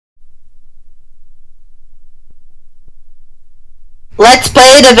Let's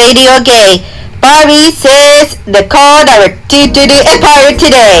play the video game. Barbie says the code our empire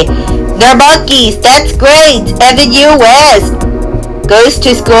today. They're monkeys, that's great. And the US goes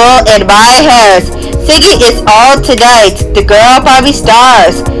to school in my house. Singing is all tonight. The girl Barbie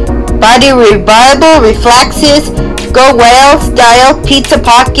stars. Body revival reflexes. Go whale style pizza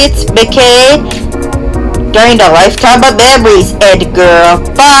pockets McCain. During the lifetime of memories. And girl.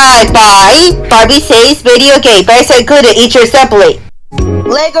 Bye bye. Barbie says video game. Price included each or separately.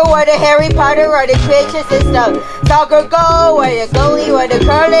 Lego or the Harry Potter or the creation system. Soccer goal or the goalie or the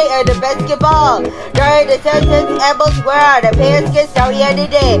curling or the basketball. During the sentence, apples where the pants get started the other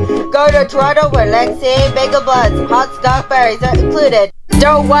day. Go to Toronto where Lexi, Mega Bloods, hot stockberries are included.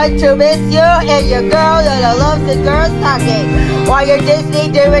 Don't want to miss you and your girl that loves the girls talking. While your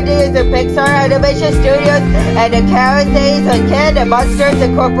Disney DVDs and Pixar Animation Studios and the Carousels on Ken and Monsters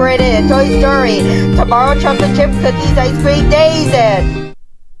Incorporated and Toy Story. Tomorrow chocolate chip cookies ice cream days and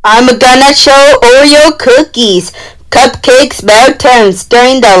I'm gonna show Oreo cookies, cupcakes, mountains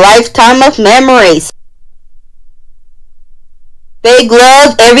during the lifetime of memories. Big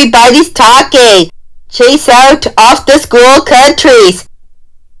love, everybody's talking. Chase out off the school countries.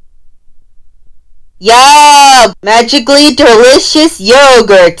 Yum! Magically delicious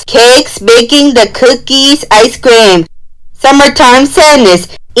yogurt, cakes, baking the cookies, ice cream. Summertime sadness,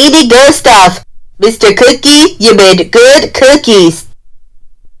 eating good stuff. Mr. Cookie, you made good cookies.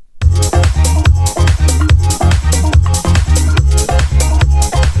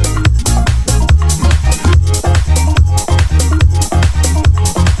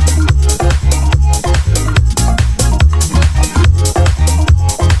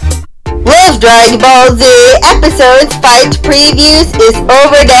 Dragon Ball Z episodes fight previews is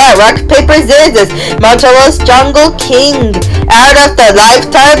over there. Rock, paper, scissors. Mattel's Jungle King. Out of the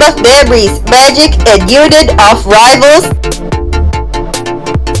lifetime of memories. Magic and unit of rivals.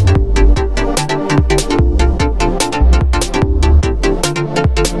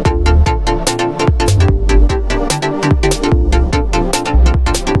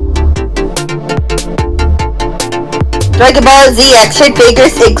 Dragon Ball Z action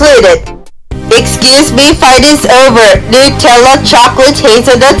figures included. Excuse me, fight is over. Nutella, chocolate,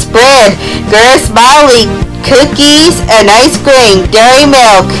 hazelnut spread. Girl smiling, cookies and ice cream, dairy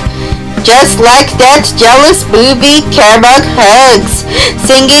milk. Just like that jealous movie, caramel hugs.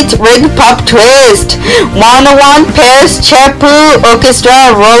 Sing it, ring pop twist. 101 pairs, shampoo,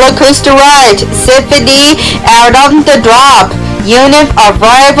 orchestra, roller coaster ride. Symphony, out on the drop. Unit of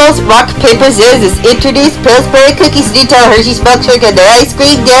rivals, rock, paper, scissors. Introduce Pillsbury cookies, Nutella, Hershey's milk sugar, the ice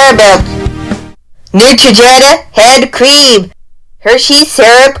cream, dairy milk. Neutrogena head cream, Hershey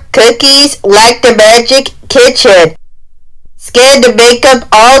syrup, cookies like the magic kitchen. Skin to make up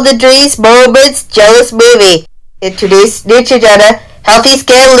all the dreams, moments, jealous movie. Introduce Neutrogena healthy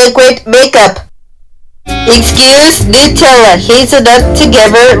skin liquid makeup. Excuse Nutella, hazelnut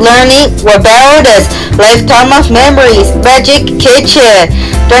together, learning about us, lifetime of memories, magic kitchen.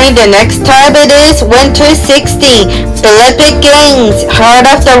 During the next time it is winter 60, Olympic Games, heart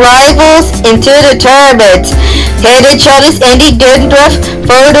of the rivals, into the tournament. Head and shoulders, Andy Dandruff,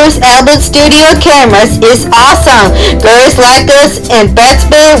 photos, album, studio cameras is awesome. Girls like us and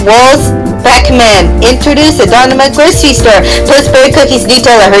Batman, Walt's Pac-Man. Introduce the Dynamite Grocery Store, Pillsbury cookies,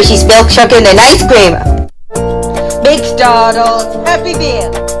 Nutella, Hershey's milk chocolate and ice cream. McDonald's Happy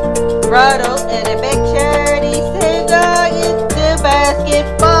Meal. Ronald and a big charity singer into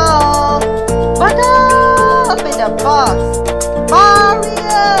basketball. What up in the box?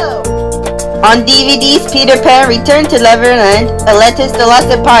 Mario. On DVDs, Peter Pan, Return to Neverland, Atlantis, The Lost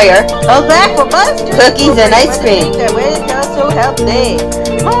Empire. Go back for Monsters. Cookies and ice cream.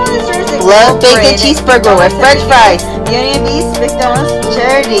 Love bacon cheeseburger with French fries. Union Beast, McDonald's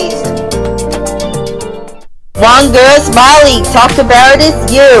charities. One girl smiling, talk about is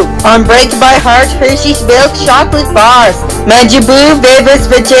you. On Break My Heart, Hershey's milk chocolate bars. Majiboo, Davis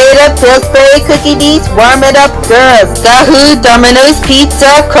Vegeta, Pillsbury cookie needs, warm it up girls. Yahoo, Domino's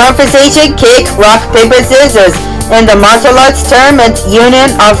Pizza, Conversation Cake, Rock, Paper, Scissors. In the martial arts tournament, Union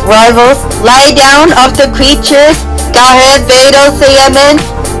of Rivals, Lie Down of the Creatures, Gahead, Beto, Sayaman.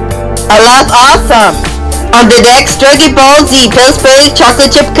 I love awesome. On the decks, Dragon Ball Z, Pillsbury, chocolate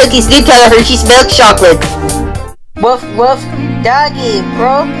chip cookies, Nutella, Hershey's milk chocolate. Woof woof, doggy,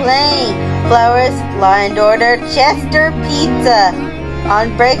 pro plane, flowers, Lion Order, Chester Pizza,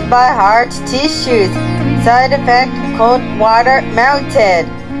 on Break My Heart tissues, side effect, cold water, mounted,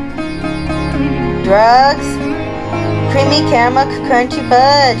 drugs, creamy caramel, crunchy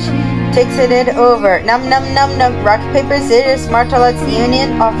fudge, takes it over, num num num num, rock paper scissors, martial arts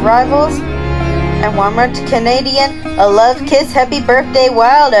union of rivals, and warmer to Canadian. A love kiss, happy birthday,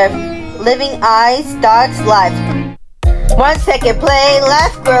 Wild Earth. Living eyes, dog's life. 1 second play,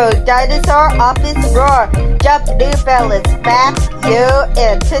 left grow, dinosaur office roar. Jump new balance, map you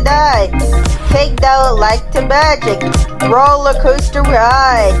in today. Cake dough like to magic, roller coaster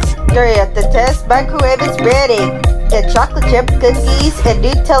ride. During the test, microwave is ready. And chocolate chip cookies and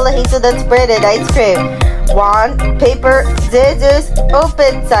Nutella hazelnut spread and ice cream. Wand, paper, scissors,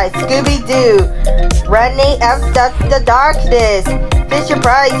 open side, Scooby-Doo. Running out of the darkness. Fisher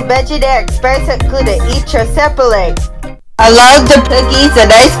Price, Imagineer, Express included, each are separate. I love the cookies and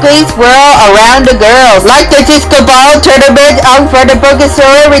ice cream swirl around the girls. Like the disco ball tournament out for the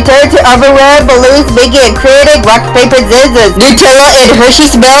Superstore, return to overwear balloons, baking and creating rock, paper, scissors. Nutella and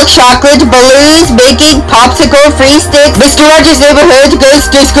Hershey's milk chocolate balloons, baking, popsicle, free sticks. Mr. Rogers' Neighborhood goes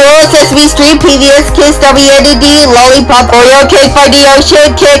to school, Sesame Street, PBS Kids, WND, Lollipop, Oreo cake by the ocean,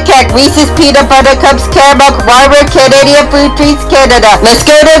 Kit Kat, Reese's peanut butter cups, caramel, Warmer, Canadian Food Treats, Canada. Let's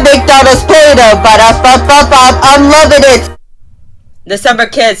go to McDonald's Play-Doh, I'm loving it. The Summer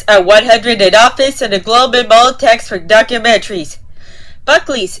Kids at 100 in office and the Globe and Mold text for documentaries.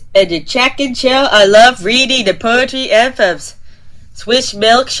 Buckley's and the Jack and Chill. I love reading the poetry anthems. Swiss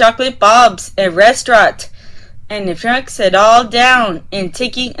milk, chocolate bombs, and restaurant. And the trunks and all down and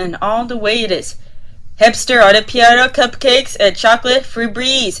ticking and all the way it is. Hipster on the piano, cupcakes and chocolate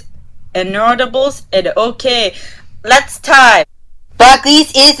Febreze. And notables and okay. Let's time.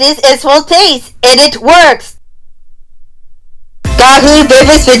 Buckley's is this will taste, and it works. Yahoo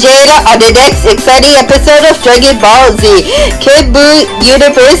Vivis Vegeta on the next exciting episode of Dragon Ball Z. Kid Buu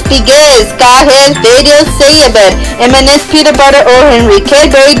Universe begins. Godhead Video Saiyaman. M&S Peanut Butter O. Henry.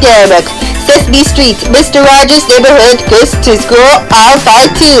 Cadbury Dairy. Sesame Street. Mr. Rogers' Neighborhood goes to school. I'll fight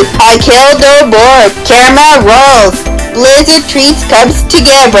too. I kill no more. Caramel Rolls. Blizzard Treats comes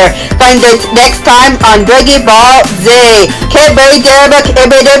together. Find it next time on Dragon Ball Z. Cadbury Dairy.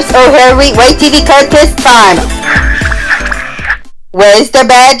 M&M's O. Henry. White TV contest time. Where's the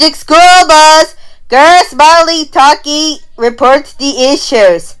magic school bus? Girl Smiley Talkie reports the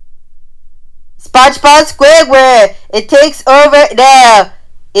issues. SpongeBob Squidward, it takes over now.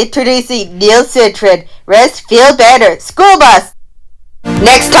 Introducing Neil Citron. Rest feel better. School bus.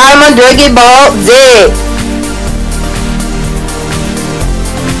 Next time on Dragon Ball Z.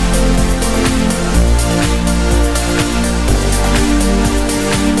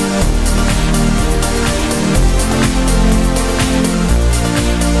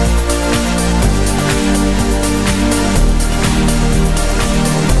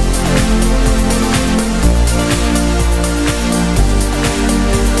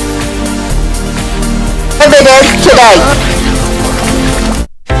 Today.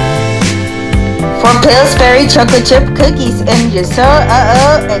 For Pillsbury chocolate chip cookies and your soul,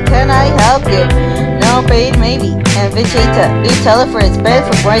 and can I help you? No, babe, maybe. And Vegeta, Nutella for its bed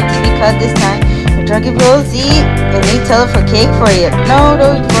for white TV cut this time. And Dragon Ball Z, and Nutella for cake for you. No,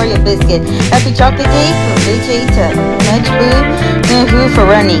 for your biscuit. Happy chocolate day from Vegeta. Much boo, no who for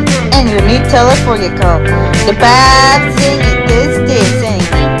running. And your Nutella for your call. The bad singing, this singing.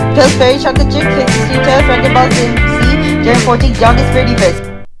 Pillsbury chocolate chip cookies, Nutella, Dragon Ball Z, January 14th, August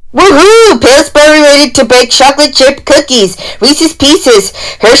 31st. Woohoo! Pillsbury ready to bake chocolate chip cookies, Reese's Pieces,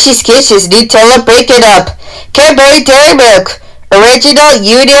 Hershey's Kisses, Nutella break it up, Cadbury Dairy Milk, original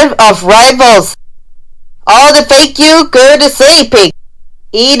union of rivals. All the fake you go to sleeping.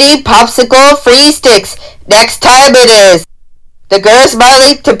 Eating popsicle free sticks. Next time it is. The girl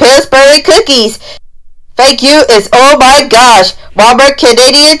smiling to Pillsbury cookies. Thank you is oh my gosh. Walmart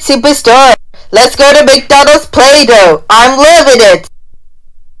Canadian Superstore. Let's go to McDonald's Play-Doh. I'm loving it.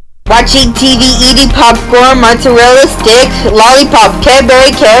 Watching TV, eating popcorn, mozzarella stick, lollipop,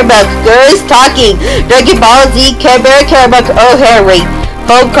 Cadbury caramel, girls talking, Dragon Ball Z, Cadbury caramel, oh Harry,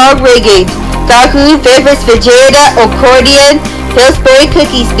 phone call ringing, Yahoo favorites Vegeta, accordion, Pillsbury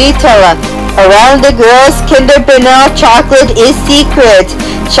cookies, Nutella. Around the girls, Kinder Bueno chocolate is secret.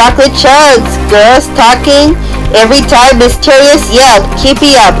 Chocolate chunks, girls talking. Every time mysterious yelp, keep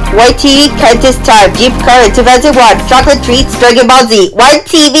me up. White TV, contest time, Jeep Car 2001, chocolate treats, Dragon Ball Z, White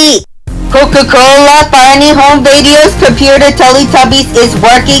TV. Coca-Cola, funny home videos, computer Teletubbies is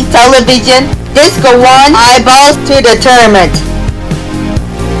working, television, Disco One, eyeballs to the tournament.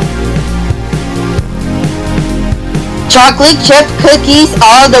 Chocolate chip cookies,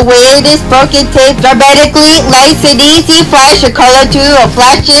 all the way it is broken tape, dramatically, nice and easy, flash a color too, or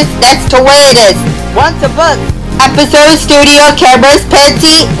flashes, that's the way it is. Once a book. Episode studio cameras,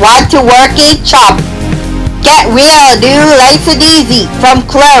 Penty, want to work it, chop. Get real, new, nice and easy, from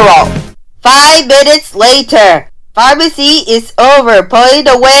Claro. 5 minutes later. Pharmacy is over, pulling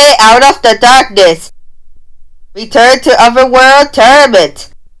the way out of the darkness. Return to Overworld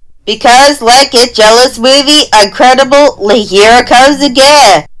Tournament. Because, like it, jealous movie, incredibly, here comes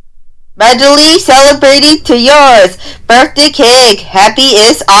again. Madly celebrating to yours. Birthday cake. Happy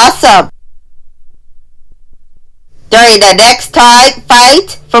is awesome. During the next time,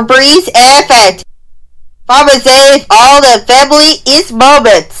 fight for breeze and effect. Farmer save all the family is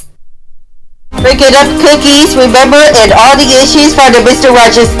moments. Breaking up cookies, remember, and all the issues for the Mr.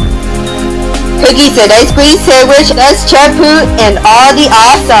 Rogers. Cookies and ice cream sandwich, that's shampoo, and all the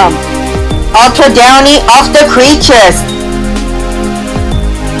awesome. Ultra Downy of the creatures.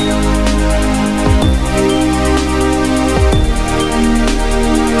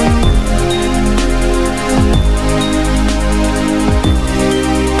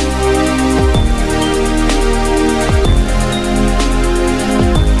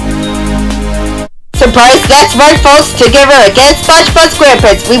 Surprise, that's right folks, together against SpongeBob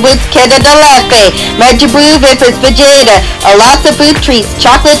SquarePants, we win Canada laughing, Magic Blue Vapors Vegeta, a lot of food treats,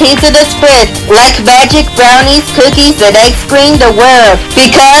 chocolate hazelnut spread, like magic brownies, cookies, and ice cream the world,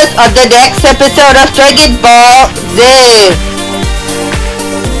 because of the next episode of Dragon Ball Z.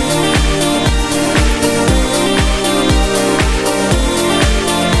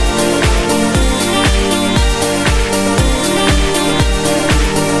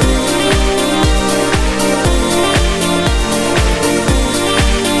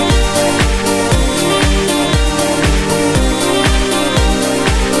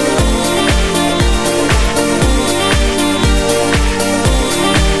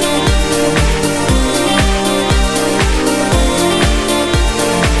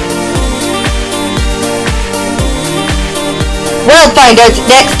 We'll find out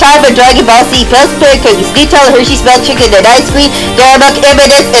next time on Dragon Ball Z Pillsbury cookies, Nutella, Hershey spelled chicken and ice cream, Doughboy,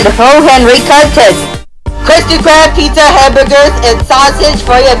 M&M's, and Ho Henry contest. Christie crab pizza, hamburgers, and sausage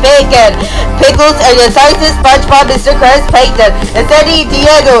for your bacon. Pickles and your slices, SpongeBob, Mr. Krabs, Plankton, and Sandy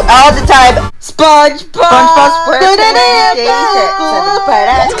Diego all the time. SpongeBob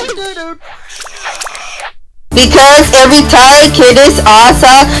Because every time kid is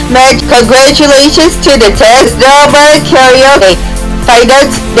awesome, man, congratulations to the test number karaoke. Find out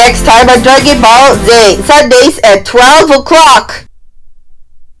next time on Dragon Ball Z, Sundays at 12 o'clock.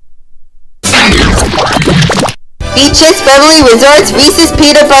 Beaches, Family Resorts, Reese's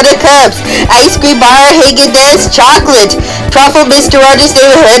Peanut Butter Cups, Ice Cream Bar, Haagen-Dazs, Chocolate, Truffle Mr. Rogers'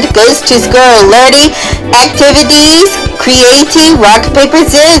 Neighborhood goes to school, learning, activities, creating, rock, paper,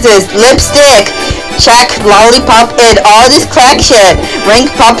 scissors, lipstick, Shack, Lollipop, and all this collection. Ring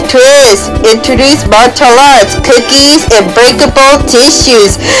Pop Twist. Introduce martial arts, cookies, and breakable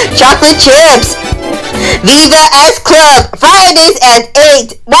tissues. Chocolate chips. Viva S Club. Fridays at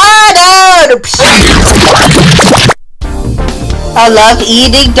 8. Wide out! I love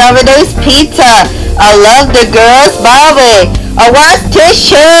eating Domino's pizza. I love the girls' Barbie. I want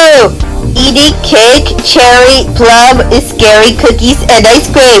tissue. Eating cake, cherry, plum, scary cookies, and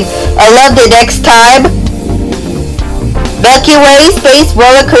ice cream. I love the next time. Milky Way Space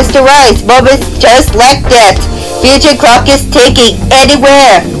Roller Coaster Rides. Moments just like that. Future Clock is taking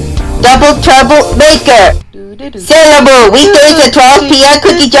anywhere. Double Trouble Maker. Sailor Moon. Weekdays at 12 p.m.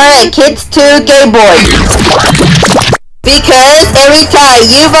 Cookie Jar and Kids 2 Game Boy. Because every time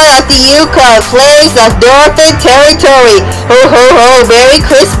you run out the Yukon flags of Northern Territory. Ho ho ho, Merry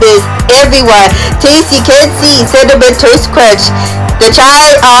Christmas, everyone. Tasty can't see, Cinnamon Toast Crunch. The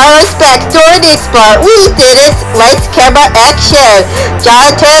child on respect during this part. We did it. Lights, camera, action. John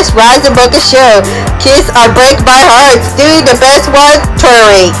Test, Rise and Book a Show. Kiss or Break My Heart. Doing the best one,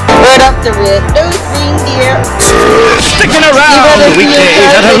 Tori. Right up the red nose reindeer. Sticking around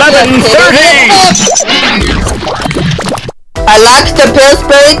weekdays at 11:30. I like the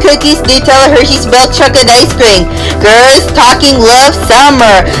Pillsbury cookies, Nutella, Hershey's milk chocolate ice cream. Girls talking love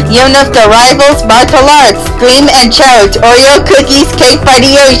summer. Young of the rivals, martial arts, scream and shout. Oreo cookies, cake by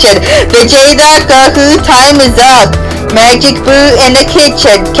the ocean. Vegeta, Goku, time is up. Magic Boo in the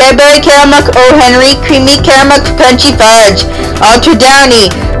kitchen. Cadbury caramel, O Henry, creamy caramel, crunchy fudge. Ultra Downy.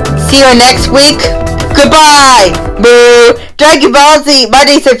 See you next week. Goodbye. Boo. Dragon Ball Z,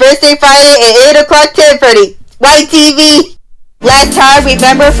 Mondays and Thursday, Friday at 8 o'clock, 10:30. White TV. Last time,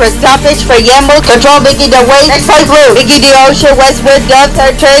 remember for stoppage for Yamble, control Mickey the Waste, next play blue, Mickey the Ocean, Westwood, Dove,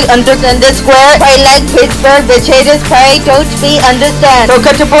 Third Trade, under the square, play like Pittsburgh, the shaders, pray, don't be understand. So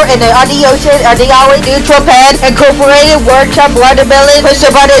comfortable in the ocean, the hour neutral pad, incorporated workshop, watermelon, push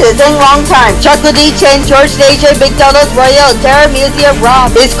the button, it's in long time. Chocolatey, Chain, George Station, McDonough, Royal, Terra Museum,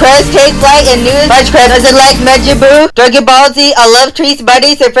 Rob, this Crest, Take Flight, and News, March Crest, does it like Majiboo, Dragon Ball Z, I love trees,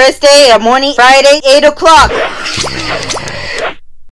 buddies, the first day of morning, Friday, 8 o'clock.